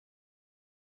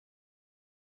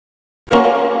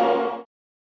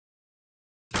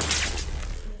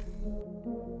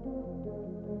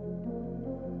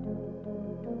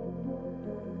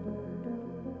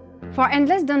For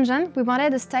Endless Dungeon, we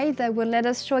wanted a style that would let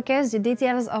us showcase the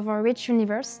details of our rich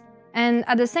universe, and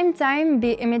at the same time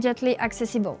be immediately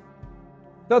accessible.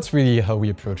 That's really how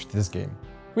we approached this game,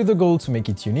 with the goal to make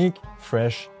it unique,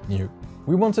 fresh, new.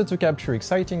 We wanted to capture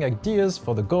exciting ideas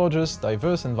for the gorgeous,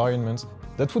 diverse environments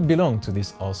that would belong to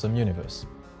this awesome universe.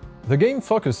 The game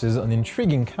focuses on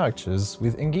intriguing characters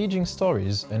with engaging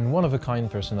stories and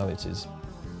one-of-a-kind personalities,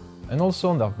 and also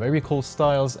on their very cool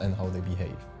styles and how they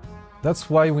behave.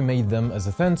 That's why we made them as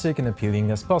authentic and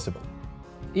appealing as possible.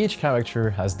 Each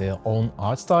character has their own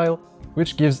art style,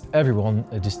 which gives everyone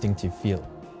a distinctive feel.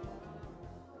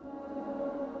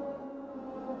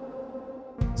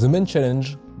 The main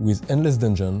challenge with Endless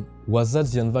Dungeon was that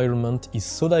the environment is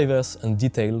so diverse and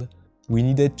detailed, we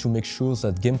needed to make sure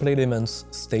that gameplay elements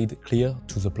stayed clear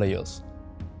to the players.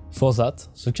 For that,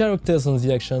 the characters and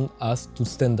the action has to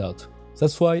stand out.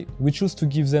 That's why we chose to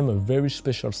give them a very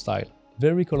special style,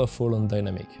 very colorful and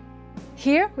dynamic.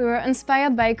 Here, we were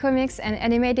inspired by comics and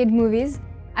animated movies.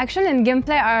 Action and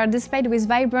gameplay are displayed with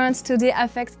vibrant 2D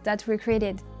effects that we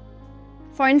created.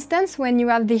 For instance, when you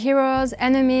have the heroes,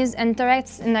 enemies, and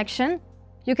turrets in action,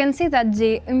 you can see that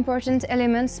the important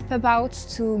elements pop out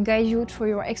to guide you through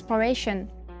your exploration.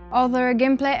 Other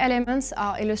gameplay elements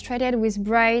are illustrated with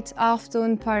bright,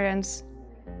 half-tone patterns.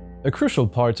 A crucial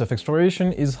part of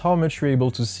exploration is how much you're able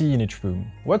to see in each room,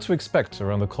 what to expect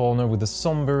around the corner with a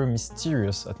somber,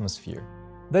 mysterious atmosphere.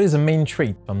 That is a main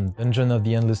trait from Dungeon of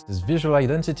the Endless's visual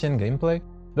identity and gameplay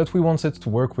that we wanted to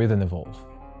work with and evolve.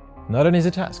 Not an easy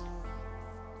task.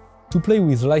 To play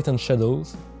with light and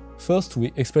shadows, first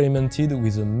we experimented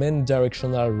with a main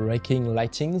directional raking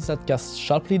lighting that casts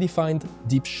sharply defined,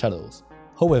 deep shadows.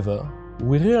 However,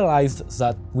 we realized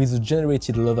that with the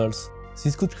generated levels,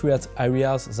 this could create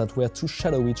areas that were too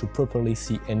shadowy to properly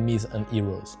see enemies and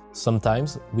heroes.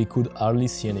 Sometimes we could hardly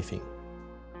see anything.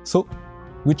 So,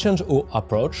 we changed our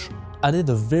approach, added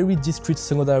a very discreet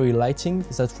secondary lighting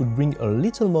that would bring a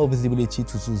little more visibility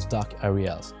to those dark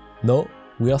areas. Now,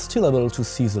 we are still able to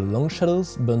see the long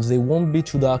shadows, but they won't be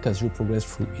too dark as you progress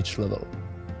through each level.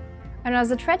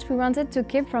 Another trait we wanted to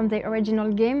keep from the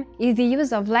original game is the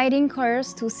use of lighting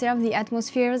colors to serve the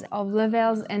atmospheres of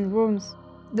levels and rooms.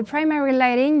 The primary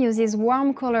lighting uses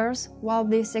warm colors, while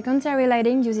the secondary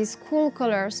lighting uses cool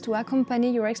colors to accompany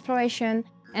your exploration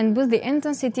and boost the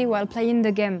intensity while playing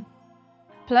the game.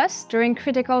 Plus, during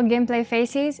critical gameplay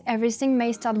phases, everything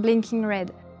may start blinking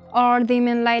red, or the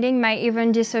main lighting might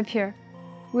even disappear.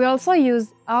 We also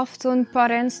use half-tone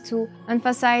patterns to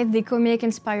emphasize the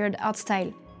comic-inspired art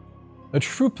style. A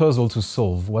true puzzle to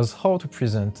solve was how to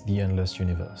present the Endless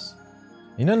universe.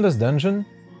 In Endless Dungeon,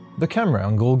 the camera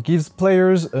angle gives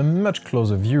players a much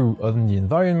closer view on the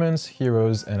environments,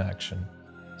 heroes, and action.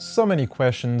 So many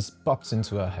questions popped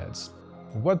into our heads.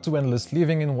 What do endless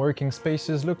living and working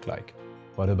spaces look like?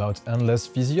 What about endless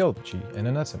physiology and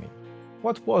anatomy?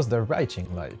 What was their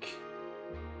writing like?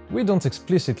 We don't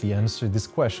explicitly answer these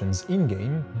questions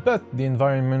in-game, but the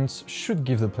environments should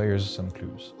give the players some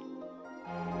clues.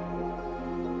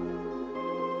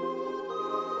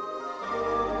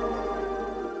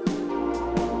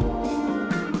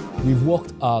 We've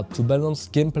worked hard to balance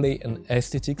gameplay and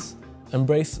aesthetics,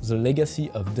 embrace the legacy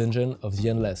of Dungeon of the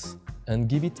Endless, and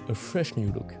give it a fresh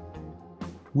new look.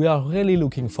 We are really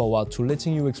looking forward to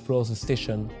letting you explore the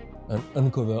station and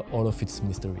uncover all of its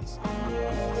mysteries.